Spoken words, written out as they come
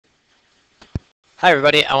Hi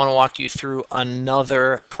everybody, I want to walk you through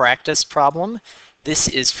another practice problem. This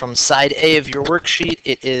is from side A of your worksheet.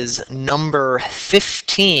 It is number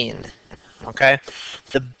 15. Okay?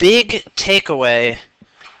 The big takeaway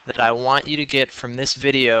that I want you to get from this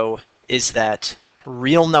video is that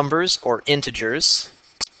real numbers or integers,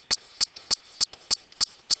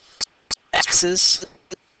 x's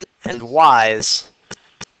and y's,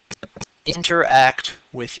 interact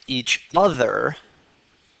with each other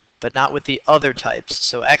but not with the other types.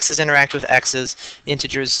 So x's interact with x's,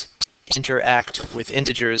 integers interact with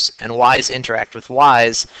integers, and y's interact with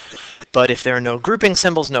y's. But if there are no grouping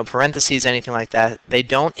symbols, no parentheses, anything like that, they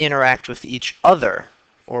don't interact with each other,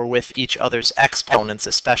 or with each other's exponents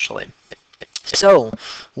especially. So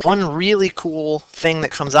one really cool thing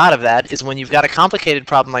that comes out of that is when you've got a complicated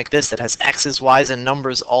problem like this that has x's, y's, and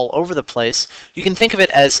numbers all over the place, you can think of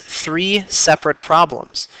it as three separate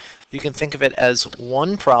problems. You can think of it as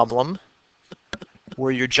one problem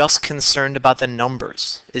where you're just concerned about the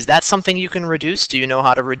numbers. Is that something you can reduce? Do you know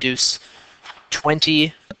how to reduce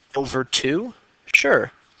 20 over 2?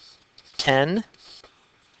 Sure. 10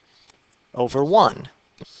 over 1.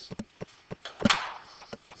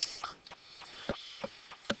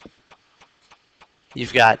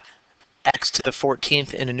 You've got x to the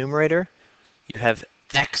 14th in a numerator. You have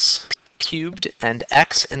x cubed and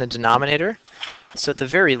x in a denominator. So at the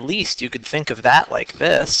very least, you could think of that like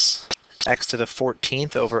this. X to the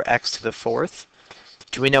 14th over x to the 4th.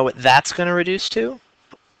 Do we know what that's going to reduce to?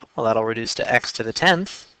 Well, that'll reduce to x to the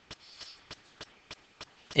 10th.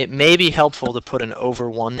 It may be helpful to put an over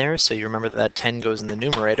 1 there, so you remember that 10 goes in the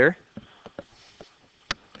numerator.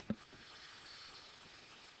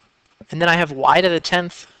 And then I have y to the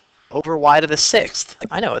 10th over y to the 6th.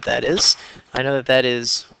 I know what that is. I know that that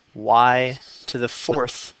is y to the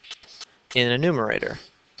 4th in a numerator.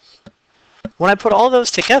 When I put all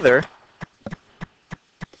those together,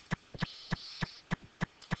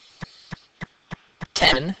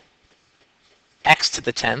 x to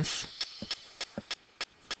the 10th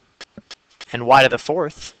and y to the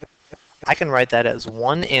 4th, I can write that as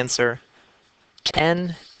one answer,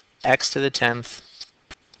 10 x to the 10th,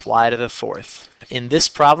 y to the 4th. In this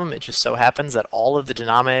problem, it just so happens that all of the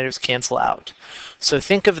denominators cancel out. So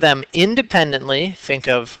think of them independently. Think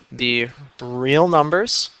of the real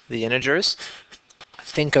numbers, the integers.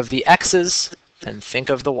 Think of the x's, and think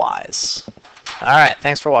of the y's. All right,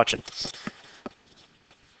 thanks for watching.